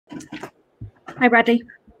Hi, Bradley.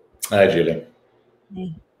 Hi, Julie.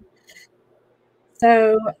 Hey.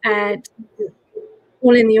 So,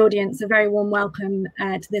 all in the audience, a very warm welcome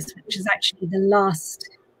to this, which is actually the last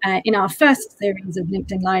in our first series of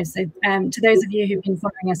LinkedIn Live. So to those of you who've been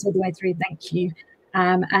following us all the way through, thank you.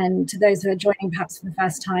 And to those who are joining perhaps for the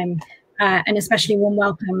first time, an especially warm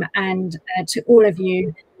welcome. And to all of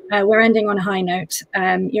you, we're ending on a high note.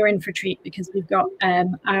 You're in for a treat because we've got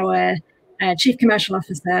our Chief Commercial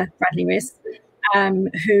Officer, Bradley Riss,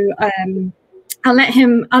 who I'll let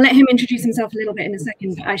him introduce himself a little bit in a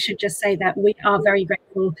second, but I should just say that we are very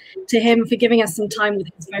grateful to him for giving us some time with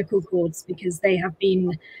his vocal cords, because they have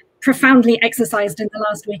been profoundly exercised in the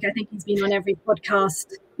last week. I think he's been on every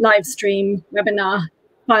podcast, live stream, webinar,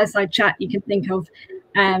 fireside chat you can think of.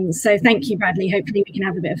 So thank you, Bradley. Hopefully we can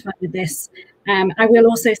have a bit of fun with this. I will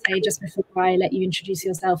also say, just before I let you introduce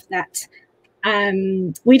yourself, that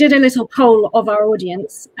we did a little poll of our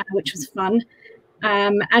audience, which was fun.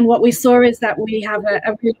 And what we saw is that we have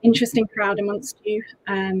a really interesting crowd amongst you.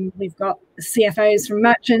 We've got CFOs from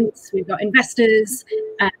merchants, we've got investors,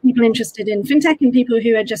 people interested in fintech, and people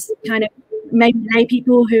who are just kind of maybe lay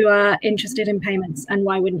people who are interested in payments, and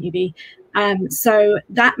why wouldn't you be? So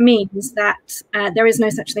that means that there is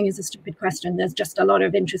no such thing as a stupid question. There's just a lot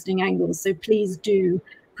of interesting angles. So please do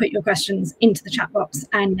put your questions into the chat box,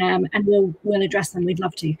 and we'll address them. We'd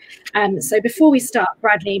love to. So before we start,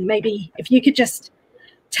 Bradley, maybe if you could just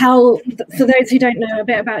tell, for those who don't know, a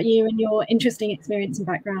bit about you and your interesting experience and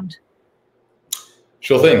background.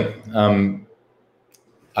 Sure thing.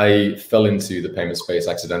 I fell into the payment space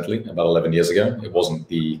accidentally about 11 years ago. It wasn't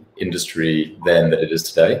the industry then that it is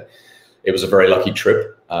today. It was a very lucky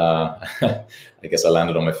trip. I guess I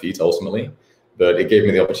landed on my feet ultimately. But it gave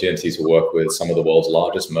me the opportunity to work with some of the world's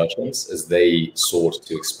largest merchants as they sought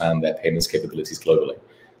to expand their payments capabilities globally.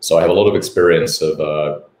 So I have a lot of experience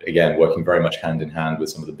of, again, working very much hand in hand with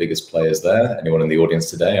some of the biggest players there. Anyone in the audience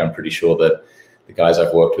today, I'm pretty sure that the guys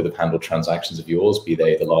I've worked with have handled transactions of yours, be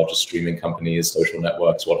they the largest streaming companies, social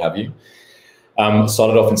networks, what have you.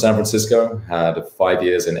 Started off in San Francisco, had 5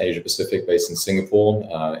 years in Asia Pacific, based in Singapore,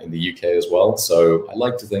 in the UK as well. So I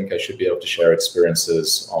like to think I should be able to share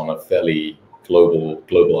experiences on a fairly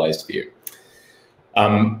globalized view.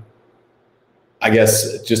 I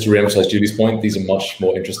guess just to reemphasize Julie's point, these are much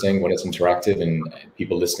more interesting when it's interactive and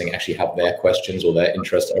people listening actually have their questions or their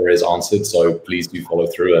interest areas answered. So please do follow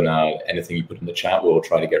through, and anything you put in the chat, we'll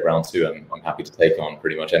try to get around to. And I'm happy to take on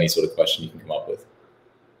pretty much any sort of question you can come up with.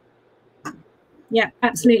 Yeah,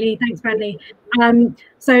 absolutely. Thanks, Bradley.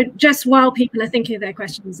 So just while people are thinking of their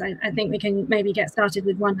questions, I think we can maybe get started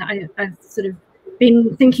with one that I've sort of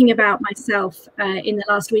been thinking about myself in the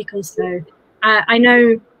last week or so. I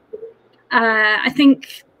know, I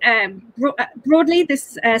think broadly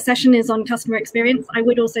this session is on customer experience. I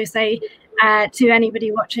would also say to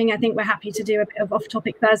anybody watching, I think we're happy to do a bit of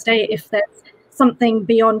off-topic Thursday. If there's something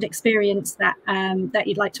beyond experience that that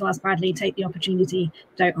you'd like to ask Bradley, take the opportunity,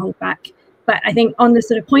 don't hold back. But I think on the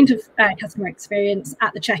sort of point of customer experience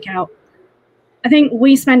at the checkout, I think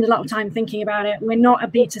we spend a lot of time thinking about it. We're not a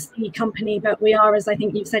B2C company, but we are, as I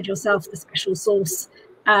think you've said yourself, the special sauce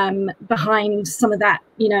behind some of that,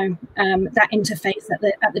 that interface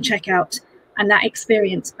at the checkout and that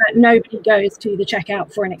experience. But nobody goes to the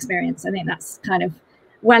checkout for an experience. I think that's kind of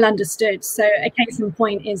well understood. So a case in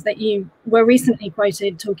point is that you were recently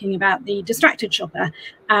quoted talking about the distracted shopper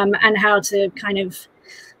and how to kind of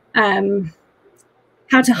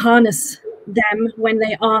how to harness them when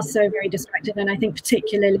they are so very distracted, and I think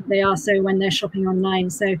particularly they are so when they're shopping online.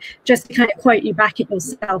 So just to kind of quote you back at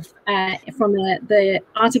yourself from the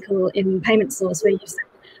article in Payment Source, where you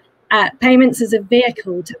said payments is a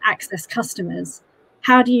vehicle to access customers.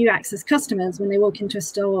 How do you access customers when they walk into a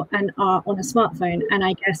store and are on a smartphone? And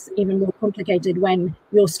I guess even more complicated when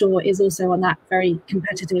your store is also on that very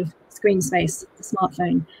competitive screen space, the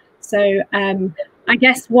smartphone. So I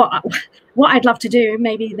guess what I'd love to do,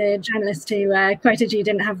 maybe the journalist who quoted you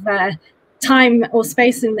didn't have time or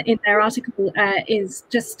space in their article, is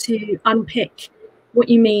just to unpick what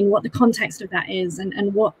you mean, what the context of that is,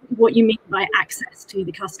 and what you mean by access to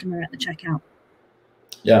the customer at the checkout.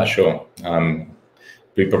 Yeah, sure. It'd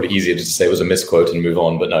be probably easier just to say it was a misquote and move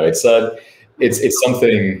on, but no, it's something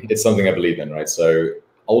I believe in, right? So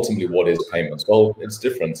ultimately, what is payments? Well, it's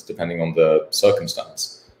different depending on the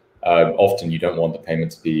circumstance. Often you don't want the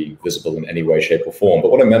payment to be visible in any way, shape, or form.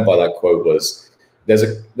 But what I meant by that quote was there's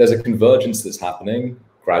a convergence that's happening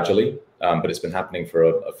gradually, but it's been happening for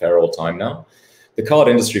a fair old time now. The card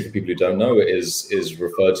industry, for people who don't know, is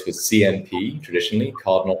referred to as CNP traditionally,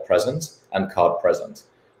 card not present, and card present.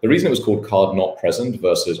 The reason it was called card not present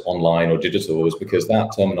versus online or digital was because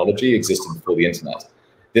that terminology existed before the internet.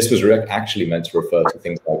 This was actually meant to refer to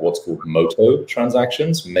things like what's called MOTO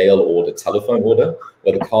transactions, mail order, telephone order,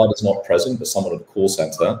 where the card is not present, but someone at the call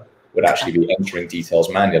center would actually be entering details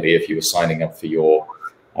manually if you were signing up for your,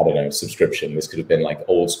 I don't know, subscription. This could have been like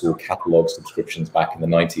old school catalog subscriptions back in the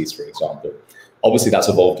 90s, for example. Obviously, that's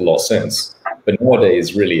evolved a lot since. But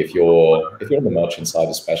nowadays, really, if you're on the merchant side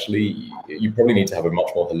especially, you probably need to have a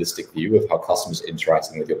much more holistic view of how customers are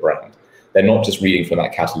interacting with your brand. They're not just reading from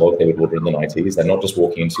that catalog they would order in the 90s. They're not just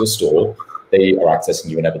walking into your store. They are accessing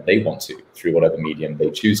you whenever they want to, through whatever medium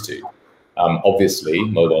they choose to. Obviously,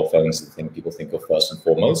 mobile phones are the thing people think of first and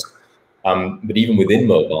foremost. But even within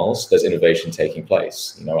mobiles, there's innovation taking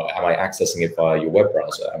place. You know, am I accessing it via your web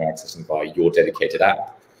browser? Am I accessing it via your dedicated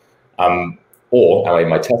app? Or am I in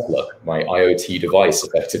my Tesla, my IoT device,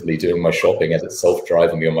 effectively doing my shopping as it's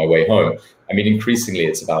self-driving me on my way home? I mean, increasingly,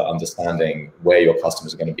 it's about understanding where your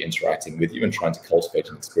customers are going to be interacting with you and trying to cultivate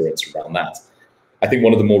an experience around that. I think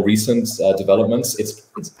one of the more recent developments, it's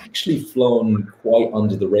actually flown quite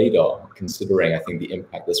under the radar, considering, I think, the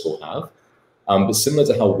impact this will have. But similar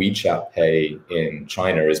to how WeChat Pay in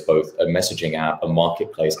China is both a messaging app, a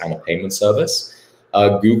marketplace, and a payment service,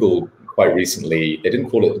 Google quite recently, they didn't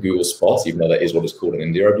call it Google Spot, even though that is what it's called in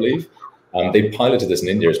India, I believe. They piloted this in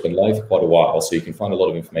India. It's been live for quite a while, so you can find a lot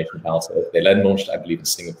of information about it. They then launched, I believe, in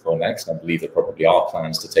Singapore next. And I believe there probably are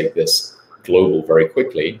plans to take this global very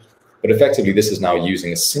quickly. But effectively, this is now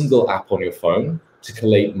using a single app on your phone to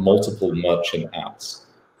collate multiple merchant apps.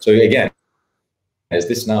 So again, is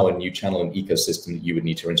this now a new channel and ecosystem that you would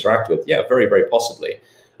need to interact with? Yeah, very, very possibly.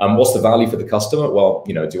 What's the value for the customer? Well,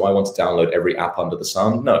 you know, do I want to download every app under the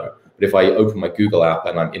sun? No. But if I open my Google app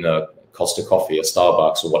and I'm in a Costa Coffee, a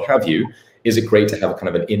Starbucks, or what have you, is it great to have a kind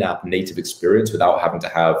of an in-app native experience without having to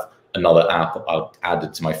have another app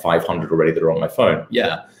added to my 500 already that are on my phone?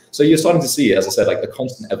 Yeah. So you're starting to see, as I said, like a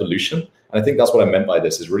constant evolution. And I think that's what I meant by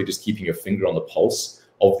this, is really just keeping your finger on the pulse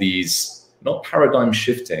of these, not paradigm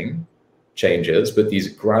shifting changes, but these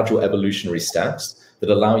gradual evolutionary steps that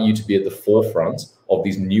allow you to be at the forefront of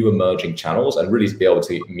these new emerging channels and really to be able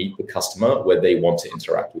to meet the customer where they want to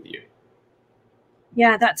interact with you.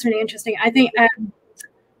 Yeah, that's really interesting. I think,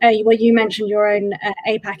 well, you mentioned your own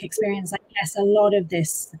APAC experience. I guess a lot of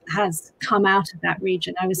this has come out of that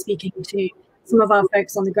region. I was speaking to some of our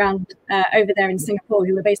folks on the ground over there in Singapore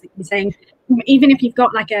who were basically saying, even if you've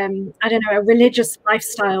got like, I don't know, a religious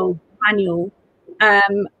lifestyle manual,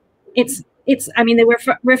 it's I mean, they were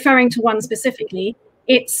referring to one specifically.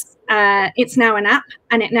 It's now an app,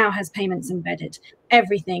 and it now has payments embedded.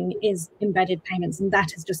 Everything is embedded payments, and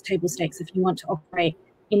that is just table stakes if you want to operate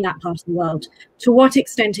in that part of the world. To what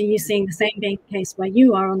extent are you seeing the same being the case where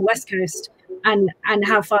you are on the West Coast, and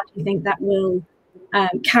how far do you think that will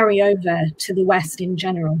carry over to the West in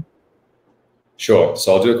general? Sure.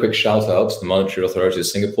 So I'll do a quick shout out to the Monetary Authority of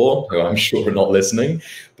Singapore, who I'm sure are not listening,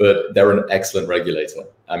 but they're an excellent regulator.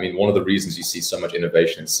 I mean, one of the reasons you see so much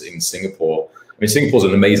innovation in Singapore, I mean, Singapore's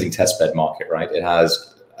an amazing testbed market, right? It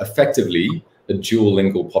has effectively a dual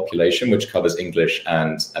lingual population, which covers English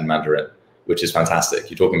and Mandarin, which is fantastic.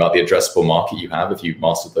 You're talking about the addressable market you have if you've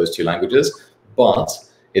mastered those two languages, but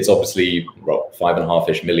it's obviously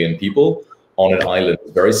 5.5-ish million people on an island,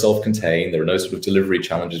 very self-contained. There are no sort of delivery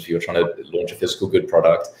challenges if you're trying to launch a physical good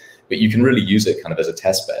product, but you can really use it kind of as a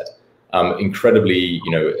test bed. Incredibly,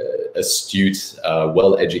 astute,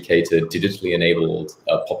 well-educated, digitally enabled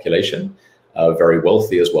population, very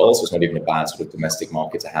wealthy as well. So it's not even a bad sort of domestic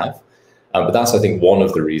market to have. But that's, I think, one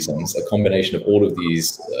of the reasons, a combination of all of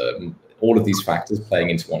these factors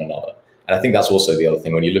playing into one another. And I think that's also the other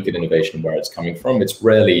thing. When you look at innovation, where it's coming from, it's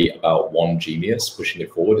rarely about one genius pushing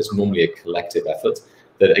it forward. It's normally a collective effort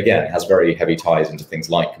that, again, has very heavy ties into things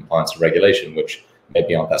like compliance and regulation, which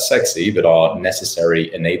maybe aren't that sexy, but are necessary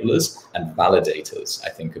enablers and validators, I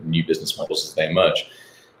think, of new business models as they emerge.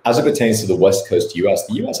 As it pertains to the West Coast US,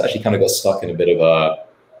 the US actually kind of got stuck in a bit of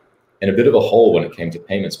a hole when it came to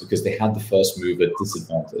payments because they had the first mover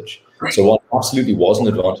disadvantage. So while it absolutely was an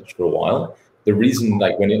advantage for a while, the reason,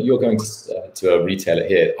 like when you're going to a retailer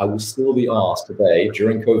here, I will still be asked today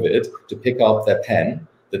during COVID to pick up their pen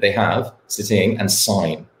that they have sitting and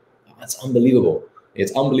sign. That's unbelievable.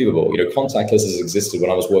 It's unbelievable. Contactless has existed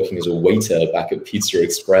when I was working as a waiter back at Pizza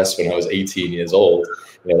Express when I was 18 years old.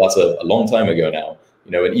 That's a long time ago now.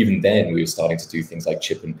 And even then we were starting to do things like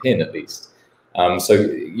chip and pin at least. So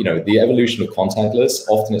the evolution of contactless,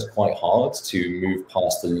 often it's quite hard to move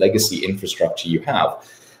past the legacy infrastructure you have.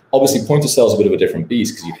 Obviously, point of sale is a bit of a different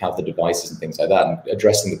beast because you have the devices and things like that. And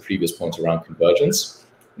addressing the previous point around convergence,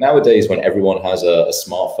 Nowadays, when everyone has a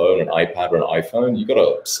smartphone, an iPad, or an iPhone, you've got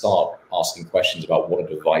to start asking questions about what a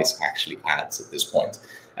device actually adds at this point.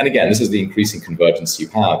 And again, this is the increasing convergence you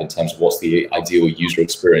have in terms of what's the ideal user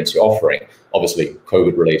experience you're offering. Obviously,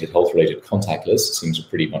 COVID-related, health-related contactless seems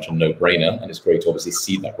pretty much a no-brainer, and it's great to obviously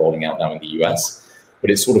see that rolling out now in the US. But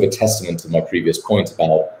it's sort of a testament to my previous point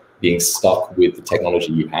about being stuck with the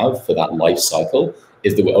technology you have for that life cycle,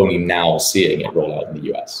 is that we're only now seeing it roll out in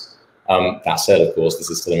the US. That said, of course, this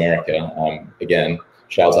is still America. Again,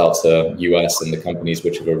 shout out to US and the companies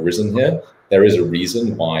which have arisen here. There is a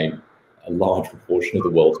reason why a large proportion of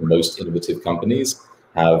the world's most innovative companies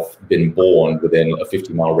have been born within a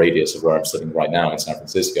 50-mile radius of where I'm sitting right now in San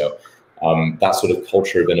Francisco. That sort of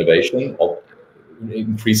culture of innovation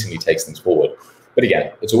increasingly takes things forward. But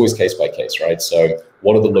again, it's always case by case, right? So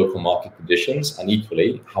what are the local market conditions, and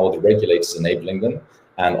equally, how are the regulators enabling them?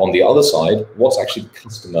 And on the other side, what's actually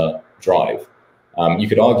customer drive? You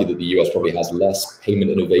could argue that the US probably has less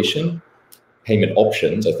payment innovation. Payment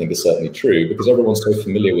options, I think, is certainly true because everyone's so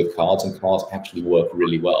familiar with cards, and cards actually work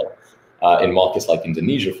really well. In markets like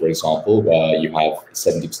Indonesia, for example, where you have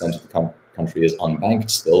 70% of the country is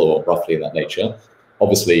unbanked still, or roughly in that nature,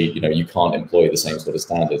 obviously, you can't employ the same sort of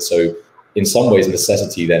standards. So in some ways,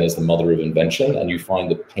 necessity then is the mother of invention, and you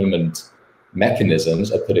find that payment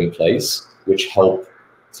mechanisms are put in place which help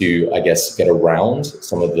to, I guess, get around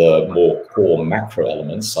some of the more core macro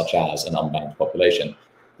elements, such as an unbanked population.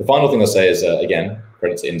 The final thing I'll say is, again,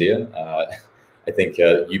 credit to India. I think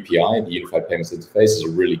UPI, the Unified Payments Interface, is a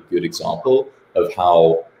really good example of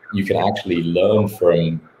how you can actually learn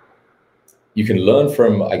from,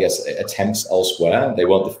 I guess, attempts elsewhere. They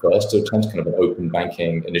weren't the first to attempt kind of an open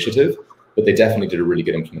banking initiative, but they definitely did a really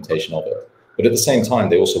good implementation of it. But at the same time,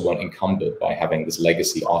 they also weren't encumbered by having this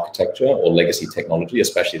legacy architecture or legacy technology,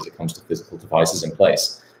 especially as it comes to physical devices in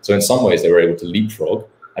place. So in some ways, they were able to leapfrog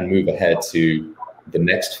and move ahead to the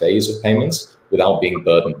next phase of payments without being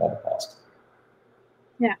burdened by the past.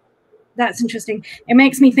 Yeah, that's interesting. It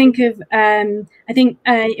makes me think of, I think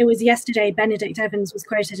it was yesterday, Benedict Evans was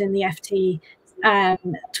quoted in the FT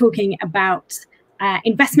talking about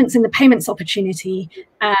investments in the payments opportunity.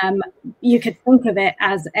 You could think of it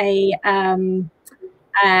as a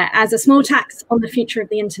small tax on the future of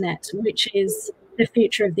the internet, which is the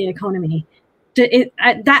future of the economy.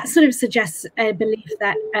 That sort of suggests a belief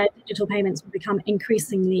that digital payments will become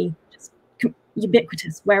increasingly just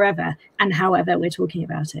ubiquitous wherever and however we're talking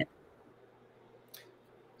about it.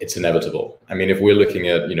 It's inevitable. I mean, if we're looking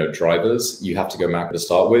at drivers, you have to go macro to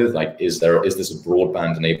start with. Like, is this a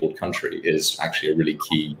broadband-enabled country? Is actually a really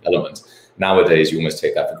key element. Nowadays, you almost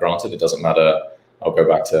take that for granted. It doesn't matter. I'll go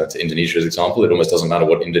back to Indonesia as example. It almost doesn't matter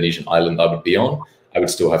what Indonesian island I would be on. I would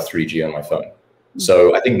still have 3G on my phone.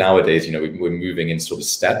 So I think nowadays, we're moving in sort of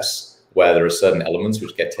steps where there are certain elements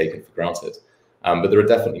which get taken for granted. But there are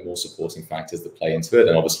definitely more supporting factors that play into it.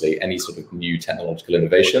 And obviously, any sort of new technological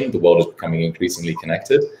innovation, the world is becoming increasingly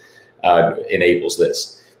connected, enables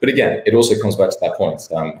this. But again, it also comes back to that point.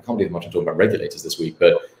 I can't believe how much I'm talking about regulators this week,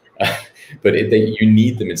 but you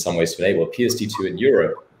need them in some ways to enable. PSD2 in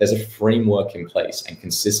Europe, there's a framework in place and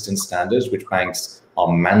consistent standards which banks are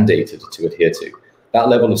mandated to adhere to. That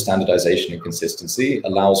level of standardization and consistency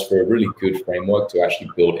allows for a really good framework to actually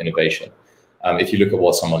build innovation. If you look at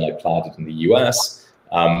what someone like Plaid did in the US,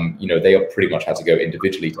 they are pretty much had to go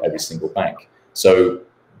individually to every single bank. So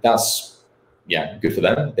that's, good for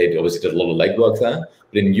them. They obviously did a lot of legwork there.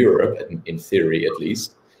 But in Europe, in theory at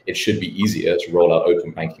least, it should be easier to roll out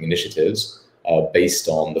open banking initiatives based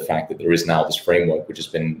on the fact that there is now this framework which has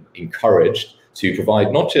been encouraged to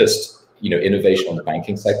provide not just innovation on the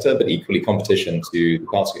banking sector, but equally competition to the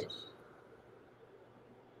card schemes.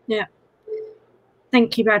 Yeah.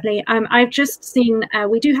 Thank you, Bradley. I've just seen,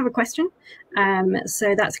 we do have a question,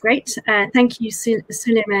 so that's great. Thank you,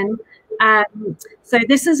 Suleiman. So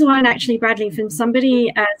this is one actually, Bradley, from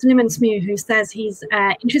somebody, Suleiman Smoo, who says he's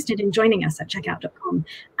interested in joining us at checkout.com.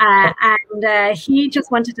 And he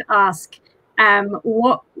just wanted to ask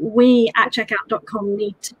what we at checkout.com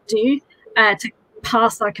need to do to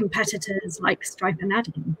pass our competitors like Stripe and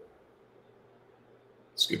Adyen.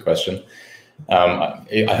 That's a good question.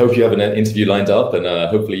 I hope you have an interview lined up, and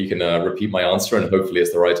hopefully you can repeat my answer, and hopefully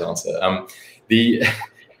it's the right answer.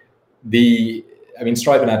 I mean,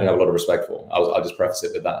 Stripe and Adyen I have a lot of respect for. I'll just preface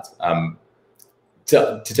it with that.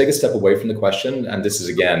 To take a step away from the question, and this is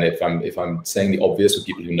again, if I'm saying the obvious with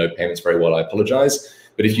people who know payments very well, I apologize.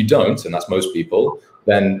 But if you don't, and that's most people,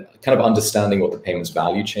 then kind of understanding what the payments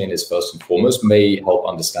value chain is first and foremost may help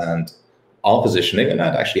understand our positioning, and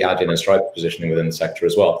actually Adyen and Stripe positioning within the sector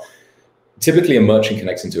as well. Typically, a merchant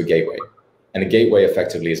connects into a gateway. And a gateway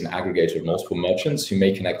effectively is an aggregator of multiple merchants who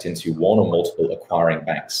may connect into one or multiple acquiring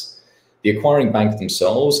banks. The acquiring bank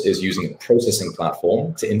themselves is using a processing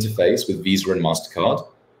platform to interface with Visa and MasterCard,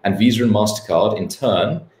 and Visa and MasterCard in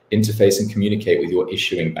turn interface and communicate with your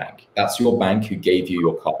issuing bank. That's your bank who gave you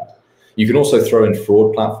your card. You can also throw in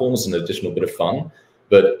fraud platforms as an additional bit of fun,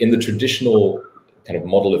 but in the traditional kind of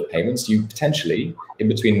model of payments, you potentially, in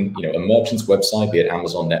between a merchant's website, be it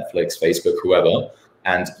Amazon, Netflix, Facebook, whoever,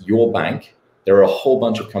 and your bank, there are a whole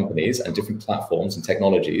bunch of companies and different platforms and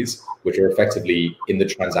technologies which are effectively in the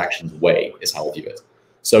transaction's way, is how I view it.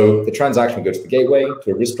 So the transaction will go to the gateway,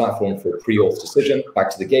 to a risk platform for a pre-auth decision,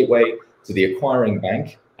 back to the gateway, to the acquiring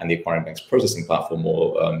bank, and the acquiring bank's processing platform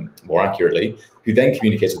more accurately, who then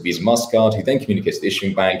communicates with Visa MasterCard, who then communicates with the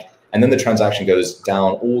issuing bank, and then the transaction goes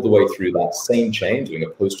down all the way through that same chain, doing a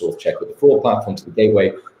post-auth check with the fraud platform to the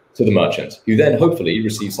gateway, to the merchant, who then hopefully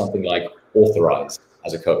receives something like authorized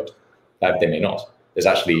as a code. They may not. There's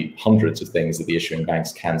actually hundreds of things that the issuing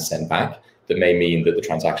banks can send back that may mean that the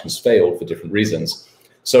transaction's failed for different reasons.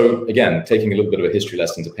 So again, taking a little bit of a history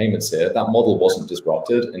lesson to payments here, that model wasn't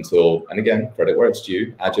disrupted until, and again, credit where it's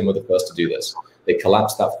due, Adyen were the first to do this. They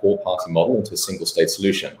collapsed that four-party model into a single state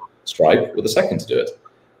solution. Stripe were the second to do it.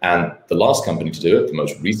 And the last company to do it, the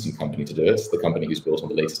most recent company to do it, the company who's built on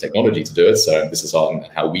the latest technology to do it, so this is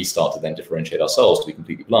how we start to then differentiate ourselves, to be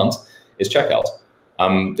completely blunt, is Checkout.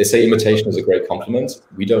 They say imitation is a great compliment.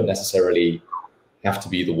 We don't necessarily have to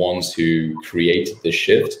be the ones who create this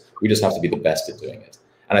shift. We just have to be the best at doing it.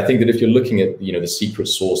 And I think that if you're looking at the secret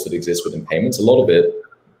sauce that exists within payments, a lot of it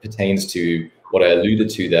pertains to what I alluded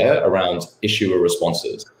to there around issuer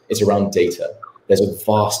responses. It's around data. There's a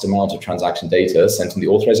vast amount of transaction data sent in the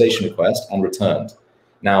authorization request and returned.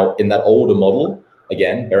 Now, in that older model,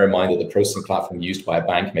 again, bear in mind that the processing platform used by a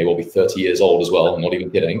bank may well be 30 years old as well. I'm not even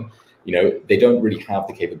kidding. They don't really have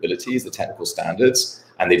the capabilities, the technical standards,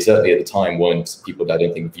 and they certainly at the time weren't people that I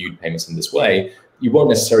don't think viewed payments in this way. You won't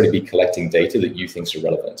necessarily be collecting data that you think is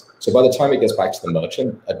relevant. So by the time it gets back to the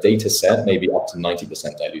merchant, a data set may be up to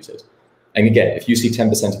 90% diluted. And again, if you see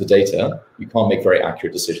 10% of the data, you can't make very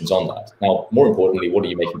accurate decisions on that. Now, more importantly, what are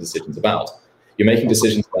you making decisions about? You're making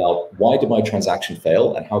decisions about why did my transaction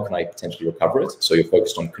fail and how can I potentially recover it? So you're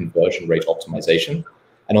focused on conversion rate optimization.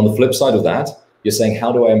 And on the flip side of that, you're saying,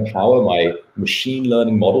 how do I empower my machine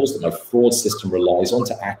learning models that my fraud system relies on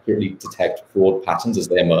to accurately detect fraud patterns as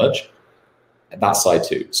they emerge? That side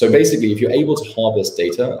too. So basically, if you're able to harvest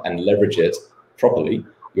data and leverage it properly,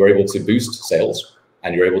 you're able to boost sales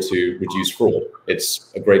and you're able to reduce fraud.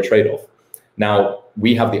 It's a great trade-off. Now,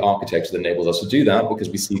 we have the architecture that enables us to do that because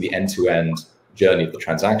we see the end-to-end journey of the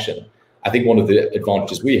transaction. I think one of the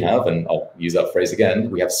advantages we have, and I'll use that phrase again,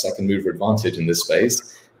 we have second mover advantage in this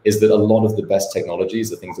space, is that a lot of the best technologies,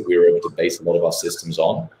 the things that we were able to base a lot of our systems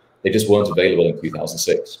on, they just weren't available in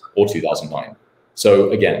 2006 or 2009. So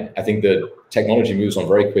again, I think that technology moves on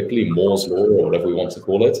very quickly, Moore's law or whatever we want to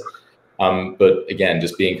call it. But again,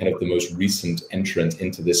 just being kind of the most recent entrant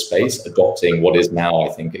into this space, adopting what is now, I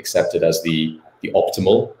think, accepted as the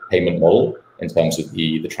optimal payment model in terms of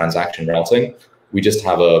the transaction routing, we just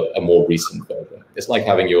have a more recent version. It's like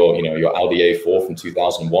having your Audi A4 from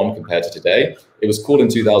 2001 compared to today. It was cool in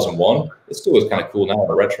 2001. It still is kind of cool now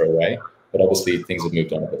in a retro way, but obviously things have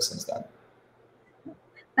moved on a bit since then.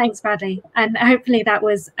 Thanks, Bradley. And hopefully that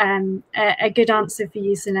was a good answer for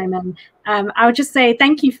you, Suleiman. I would just say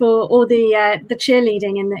thank you for all the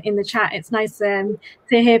cheerleading in the chat. It's nice to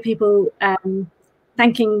hear people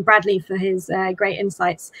thanking Bradley for his great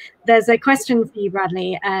insights. There's a question for you,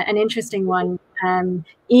 Bradley, an interesting one.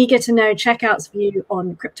 Eager to know Checkout's view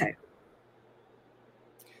on crypto.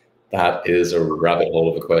 That is a rabbit hole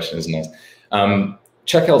of a question, isn't it?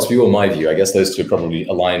 Checkout's view or my view, I guess those two are probably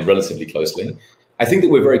aligned relatively closely. I think that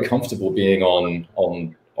we're very comfortable being on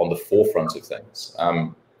the forefront of things.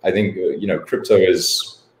 I think crypto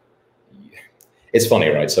is. It's funny,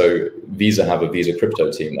 right? So Visa have a Visa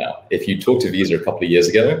crypto team now. If you talked to Visa a couple of years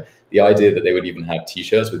ago, the idea that they would even have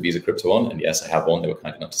T-shirts with Visa crypto on, and yes, I have one. They were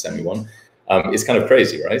kind enough to send me one. It's kind of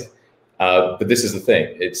crazy, right? But this is the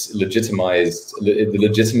thing. It's legitimized. The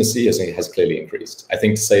legitimacy has clearly increased. I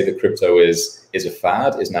think to say that crypto is a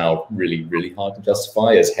fad is now really, really hard to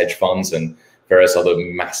justify, as hedge funds and various other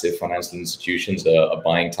massive financial institutions are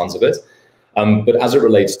buying tons of it. But as it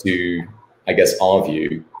relates to, I guess, our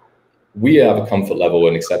view, we have a comfort level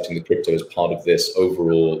in accepting the crypto as part of this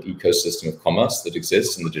overall ecosystem of commerce that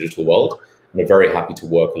exists in the digital world. And we're very happy to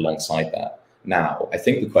work alongside that. Now, I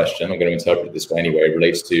think the question, I'm going to interpret it this way anyway,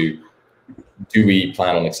 relates to, do we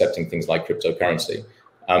plan on accepting things like cryptocurrency?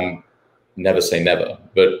 never say never.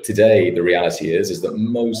 But today, the reality is that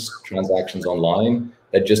most transactions online,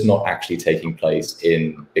 they're just not actually taking place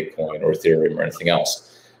in Bitcoin or Ethereum or anything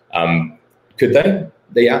else. Could they?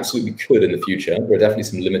 They absolutely could in the future. There are definitely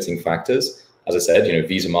some limiting factors. As I said,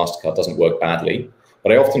 Visa, MasterCard doesn't work badly.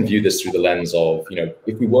 But I often view this through the lens of,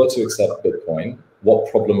 if we were to accept Bitcoin, what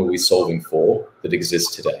problem are we solving for that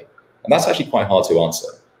exists today? And that's actually quite hard to answer,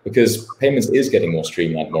 because payments is getting more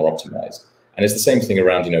streamlined, more optimized. And it's the same thing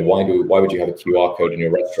around, why would you have a QR code in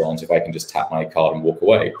your restaurant if I can just tap my card and walk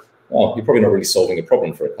away? Well, you're probably not really solving a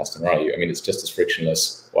problem for a customer, are you? I mean, it's just as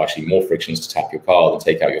frictionless, or actually more frictionless to tap your card and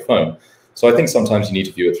take out your phone. So I think sometimes you need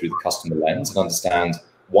to view it through the customer lens and understand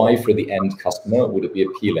why, for the end customer, would it be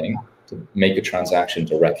appealing to make a transaction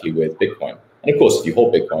directly with Bitcoin? And of course, if you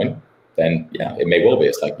hold Bitcoin, then yeah, it may well be.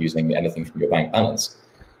 It's like using anything from your bank balance.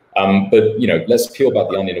 But let's peel back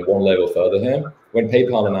the onion one level further here. When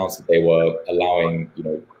PayPal announced that they were allowing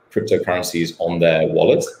cryptocurrencies on their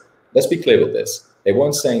wallet, let's be clear with this. They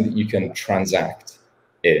weren't saying that you can transact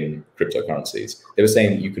in cryptocurrencies. They were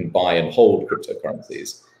saying that you can buy and hold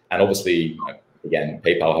cryptocurrencies. And obviously, again,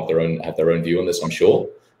 PayPal have their own view on this, I'm sure.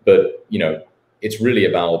 But it's really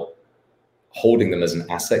about holding them as an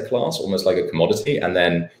asset class, almost like a commodity, and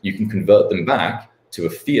then you can convert them back to a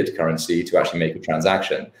fiat currency to actually make a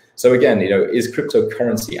transaction. So again, is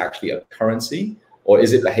cryptocurrency actually a currency, or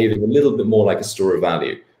is it behaving a little bit more like a store of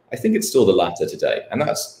value? I think it's still the latter today, and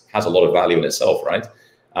that has a lot of value in itself, right?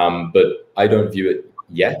 But I don't view it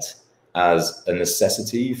yet as a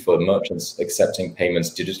necessity for merchants accepting payments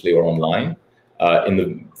digitally or online, in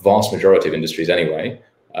the vast majority of industries anyway,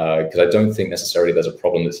 because I don't think necessarily there's a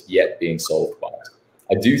problem that's yet being solved by it.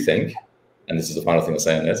 I do think, and this is the final thing I'll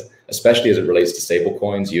say on this, especially as it relates to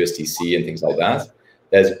stablecoins, USDC, and things like that,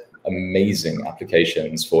 there's amazing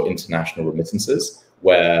applications for international remittances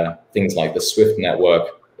where things like the SWIFT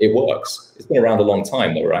network, it works. It's been around a long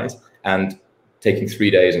time though, right? And taking 3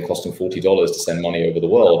 days and costing $40 to send money over the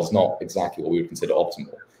world is not exactly what we would consider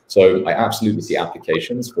optimal. So I absolutely see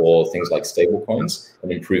applications for things like stablecoins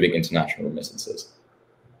and improving international remittances.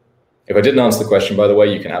 If I didn't answer the question, by the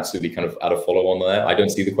way, you can absolutely kind of add a follow on there. I don't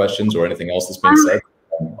see the questions or anything else that's been said.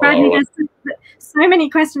 Bradley, there's so many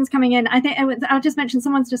questions coming in. I think I'll just mention,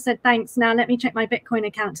 someone's just said thanks. Now let me check my Bitcoin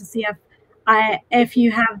account to see if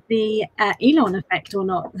you have the Elon effect or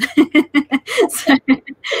not. So,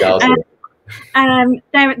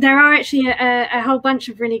 there are actually a whole bunch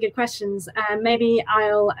of really good questions. Maybe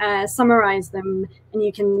I'll summarize them and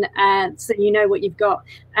you can, so you know what you've got.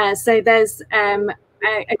 So there's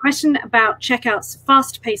a question about Checkout's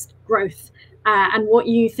fast-paced growth and what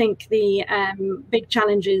you think the big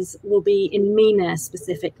challenges will be in MENA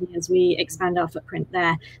specifically as we expand our footprint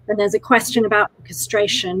there. Then there's a question about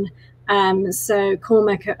orchestration. So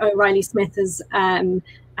Cormac O'Reilly Smith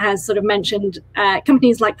has sort of mentioned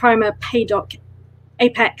companies like Prima, Paydoc,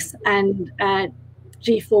 Apex, and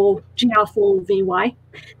GR4VY.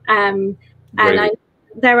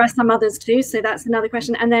 There are some others too, so that's another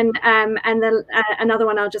question. And then another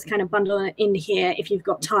one I'll just kind of bundle in here if you've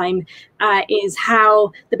got time, is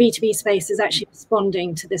how the B2B space is actually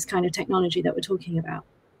responding to this kind of technology that we're talking about.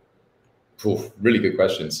 Cool. Really good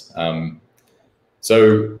questions.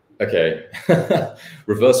 So, okay,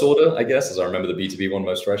 reverse order, I guess, as I remember the B2B one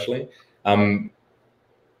most freshly.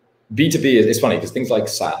 B2B is funny because things like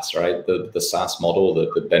SaaS, right? The SaaS model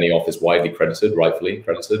that Benioff is widely credited, rightfully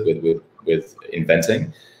credited with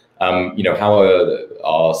inventing. How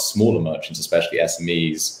are smaller merchants, especially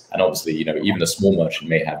SMEs, and obviously, even a small merchant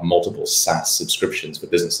may have multiple SaaS subscriptions for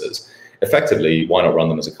businesses. Effectively, why not run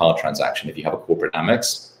them as a card transaction? If you have a corporate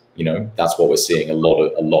Amex, that's what we're seeing a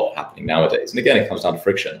lot happening nowadays. And again, it comes down to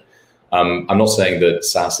friction. I'm not saying that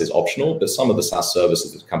SaaS is optional, but some of the SaaS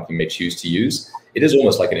services that a company may choose to use, it is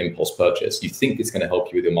almost like an impulse purchase. You think it's going to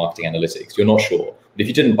help you with your marketing analytics. You're not sure. But if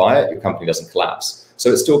you didn't buy it, your company doesn't collapse. So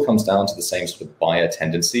it still comes down to the same sort of buyer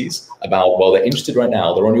tendencies about, well, they're interested right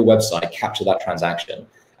now, they're on your website, capture that transaction.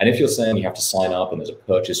 And if you're saying you have to sign up and there's a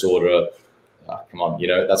purchase order, come on,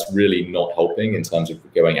 that's really not helping in terms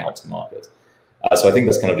of going out to market. So I think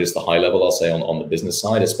that's kind of just the high level, I'll say, on the business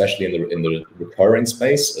side, especially in the recurring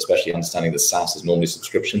space, especially understanding that SaaS is normally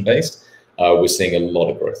subscription-based. We're seeing a lot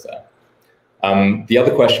of growth there. The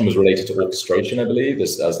other question was related to orchestration, I believe,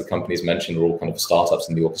 as the companies mentioned, we're all kind of startups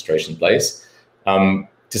in the orchestration place. To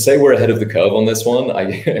say we're ahead of the curve on this one,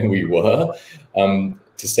 and we were.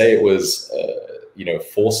 To say it was,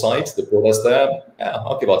 foresight that brought us there, yeah,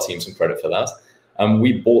 I'll give our team some credit for that.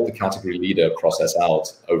 We bought the category leader process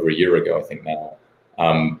out over a year ago, I think now.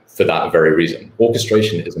 for that very reason.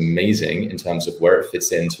 Orchestration is amazing in terms of where it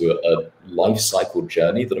fits into a life cycle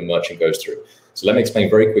journey that a merchant goes through. So let me explain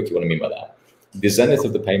very quickly what I mean by that. The zenith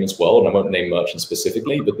of the payments world, and I won't name merchants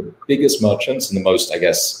specifically, but the biggest merchants and the most, I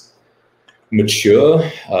guess, mature,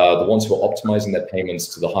 the ones who are optimizing their payments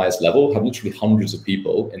to the highest level, have literally hundreds of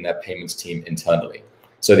people in their payments team internally.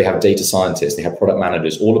 So they have data scientists, they have product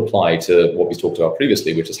managers, all apply to what we talked about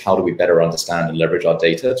previously, which is how do we better understand and leverage our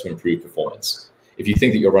data to improve performance. If you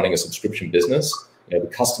think that you're running a subscription business, the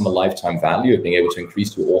customer lifetime value of being able to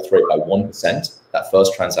increase your auth rate by 1%, that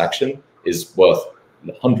first transaction is worth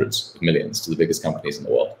hundreds of millions to the biggest companies in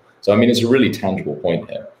the world. So, I mean, it's a really tangible point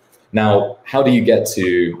here. Now, how do you get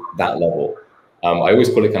to that level? I always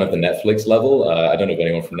call it kind of the Netflix level. I don't know if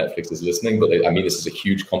anyone from Netflix is listening, but I mean, this is a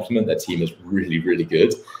huge compliment. Their team is really, really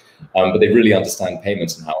good. But they really understand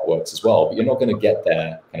payments and how it works as well. But you're not going to get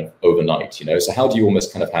there kind of overnight, So how do you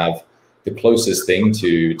almost kind of have the closest thing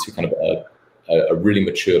to kind of a really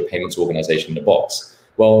mature payments organization in a box?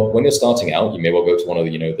 Well, when you're starting out, you may well go to one of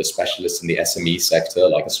the, the specialists in the SME sector,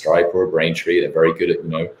 like a Stripe or a Braintree. They're very good at,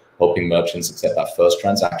 helping merchants accept that first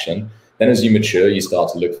transaction. Then as you mature, you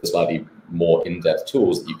start to look for slightly more in-depth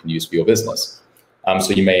tools that you can use for your business.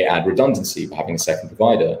 So you may add redundancy by having a second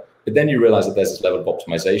provider, but then you realize that there's this level of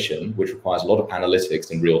optimization, which requires a lot of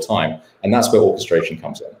analytics in real time. And that's where orchestration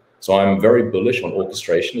comes in. So I'm very bullish on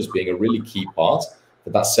orchestration as being a really key part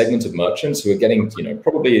for that segment of merchants who are getting,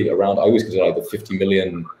 probably around, I always consider like the $50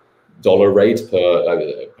 million rate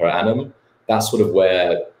per annum. That's sort of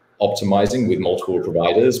where optimizing with multiple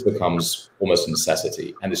providers becomes almost a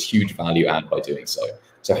necessity, and there's huge value add by doing so.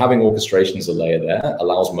 So having orchestration as a layer there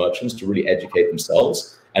allows merchants to really educate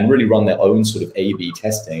themselves and really run their own sort of A/B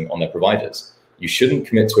testing on their providers. You shouldn't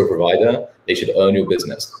commit to a provider. They should earn your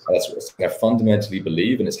business. That's what I fundamentally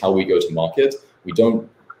believe, and it's how we go to market. We don't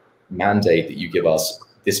mandate that you give us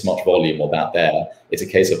this much volume or that there. It's a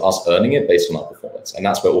case of us earning it based on our performance. And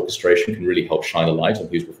that's where orchestration can really help shine a light on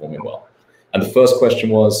who's performing well. And the first question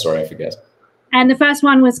was, sorry, I forget. And the first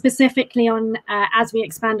one was specifically on, as we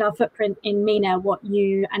expand our footprint in MENA, what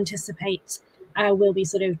you anticipate will be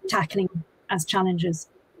sort of tackling as challenges.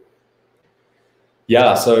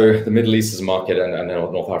 Yeah, so the Middle East is a market, and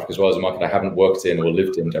North Africa as well, is a market I haven't worked in or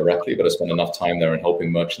lived in directly, but I spent enough time there and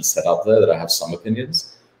helping merchants set up there that I have some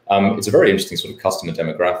opinions. It's a very interesting sort of customer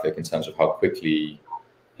demographic in terms of how quickly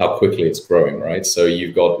it's growing, right? So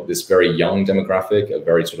you've got this very young demographic, a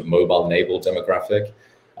very sort of mobile-enabled demographic.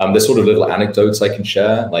 There's sort of little anecdotes I can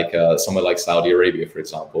share, like somewhere like Saudi Arabia, for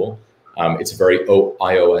example. It's a very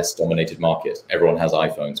iOS-dominated market. Everyone has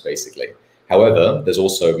iPhones, basically. However, there's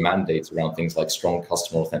also mandates around things like strong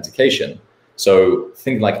customer authentication. So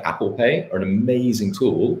things like Apple Pay are an amazing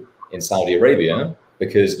tool in Saudi Arabia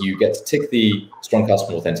because you get to tick the strong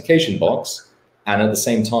customer authentication box and at the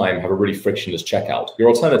same time have a really frictionless checkout. Your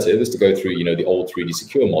alternative is to go through, the old 3D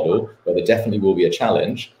Secure model, where there definitely will be a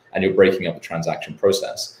challenge and you're breaking up the transaction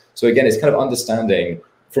process. So again, it's kind of understanding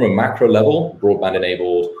from a macro level, broadband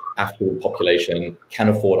enabled, affluent population, can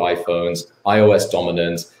afford iPhones, iOS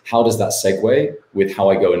dominant. How does that segue with how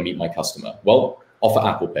I go and meet my customer? Well, offer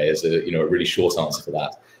Apple Pay is a really short answer for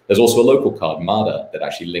that. There's also a local card, MADA, that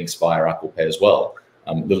actually links via Apple Pay as well.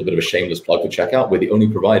 A little bit of a shameless plug for checkout. We're the only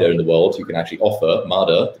provider in the world who can actually offer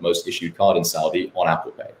MADA, the most issued card in Saudi, on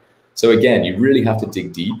Apple Pay. So again, you really have to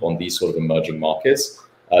dig deep on these sort of emerging markets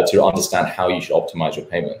to understand how you should optimize your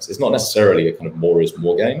payments. It's not necessarily a kind of more is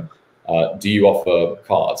more game. Do you offer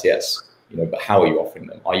cards? Yes. But how are you offering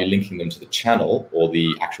them? Are you linking them to the channel or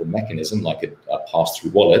the actual mechanism, like a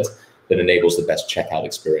pass-through wallet that enables the best checkout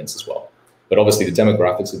experience as well? But obviously the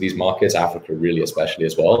demographics of these markets, Africa really especially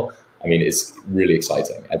as well, I mean, it's really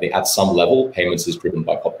exciting. I think at some level, payments is driven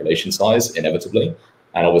by population size, inevitably.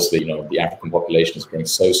 And obviously, the African population is growing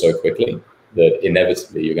so quickly that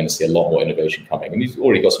inevitably you're going to see a lot more innovation coming. And you've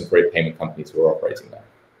already got some great payment companies who are operating there.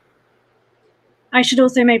 I should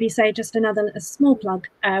also maybe say just a small plug.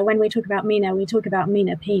 When we talk about MENA, we talk about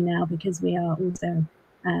MENA P now because we are also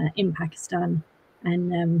in Pakistan.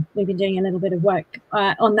 And we've been doing a little bit of work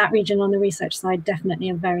on that region on the research side. Definitely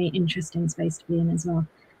a very interesting space to be in as well.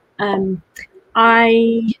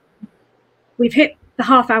 We've hit the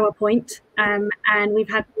half-hour point, and we've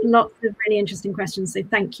had lots of really interesting questions. So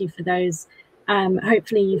thank you for those.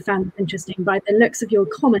 Hopefully you found it interesting by the looks of your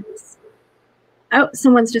comments. Oh,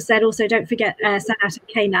 someone's just said also don't forget Sanat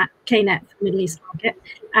and KNet for Middle East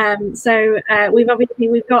market. So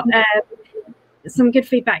we've got some good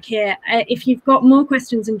feedback here. If you've got more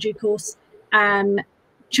questions in due course,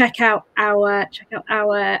 check out our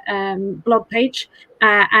blog page,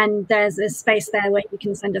 and there's a space there where you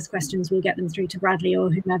can send us questions. We'll get them through to Bradley or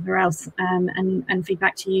whomever else, and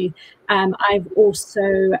feedback to you. I've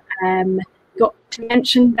also got to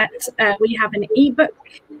mention that we have an ebook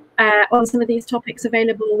on some of these topics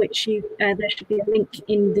available, which there should be a link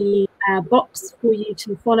in the box for you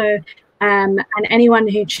to follow. And anyone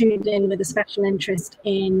who tuned in with a special interest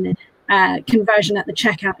in conversion at the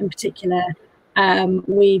checkout in particular,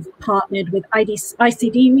 we've partnered with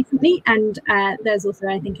ICD recently, and there's also,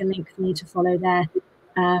 I think, a link for you to follow there.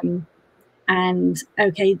 And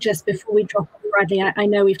okay, just before we drop off, Bradley, I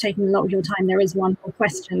know we've taken a lot of your time. There is one more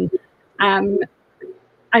question.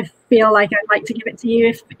 I feel like I'd like to give it to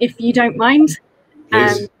you if you don't mind.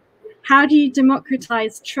 How do you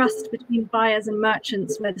democratize trust between buyers and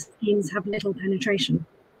merchants where the schemes have little penetration?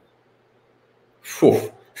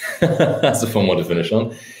 That's a fun one to finish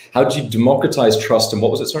on. How do you democratize trust, and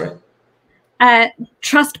what was it, sorry?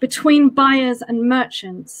 Trust between buyers and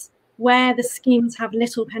merchants where the schemes have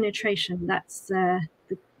little penetration. That's the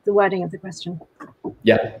wording of the question.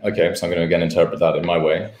 Yeah, okay, so I'm going to again interpret that in my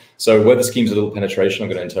way. So where the schemes have little penetration, I'm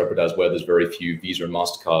going to interpret as where there's very few Visa and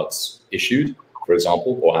MasterCards issued, for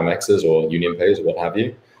example, or Amexes or UnionPays or what have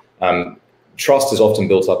you. Trust is often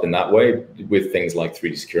built up in that way with things like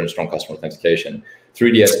 3D Secure and strong customer authentication.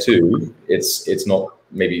 3DS2, it's not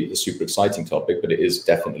maybe a super exciting topic, but it is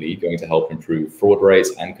definitely going to help improve fraud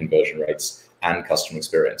rates and conversion rates and customer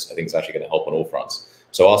experience. I think it's actually going to help on all fronts.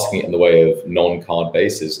 So asking it in the way of non-card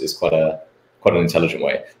base is quite an intelligent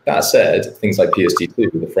way. That said, things like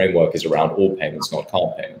PSD2, the framework is around all payments, not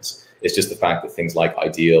card payments. It's just the fact that things like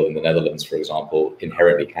Ideal in the Netherlands, for example,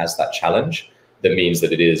 inherently has that challenge that means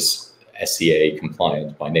that it is SCA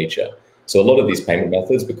compliant by nature. So a lot of these payment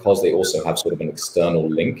methods, because they also have sort of an external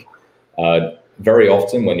link, very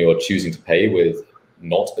often when you're choosing to pay with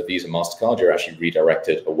not a Visa MasterCard, you're actually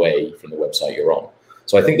redirected away from the website you're on.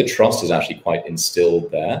 So I think the trust is actually quite instilled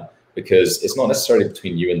there, because it's not necessarily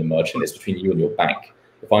between you and the merchant, it's between you and your bank.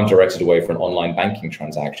 If I'm directed away for an online banking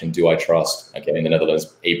transaction, do I trust, okay, in the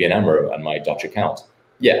Netherlands, ABN AMRO and my Dutch account?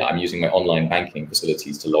 Yeah, I'm using my online banking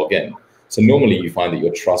facilities to log in. So normally you find that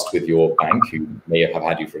your trust with your bank, who may have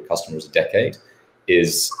had you for customers a decade,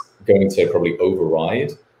 is going to probably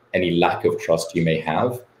override any lack of trust you may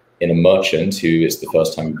have in a merchant who is the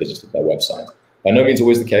first time you visited their website. By no means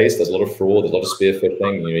always the case. There's a lot of fraud, there's a lot of spear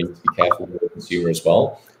phishing. You need to be careful with the consumer as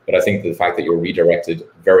well. But I think the fact that you're redirected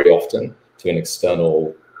very often to an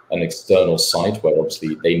external site where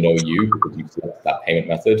obviously they know you because you select that payment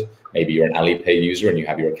method, maybe you're an Alipay user and you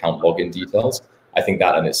have your account login details, I think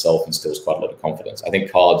that in itself instills quite a lot of confidence. I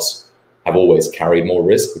think cards have always carried more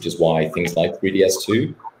risk, which is why things like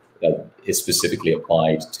 3DS2 is specifically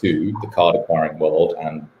applied to the card acquiring world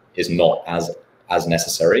and is not as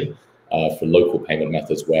necessary for local payment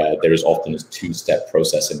methods where there is often a two-step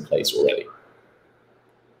process in place already.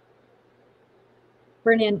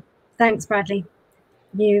 Brilliant. Thanks, Bradley.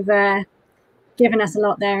 You've given us a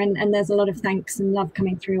lot there, and there's a lot of thanks and love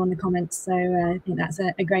coming through on the comments. So I think that's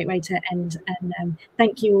a great way to end. And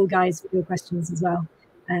thank you all guys for your questions as well.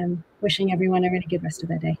 Wishing everyone a really good rest of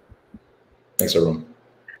their day. Thanks, everyone.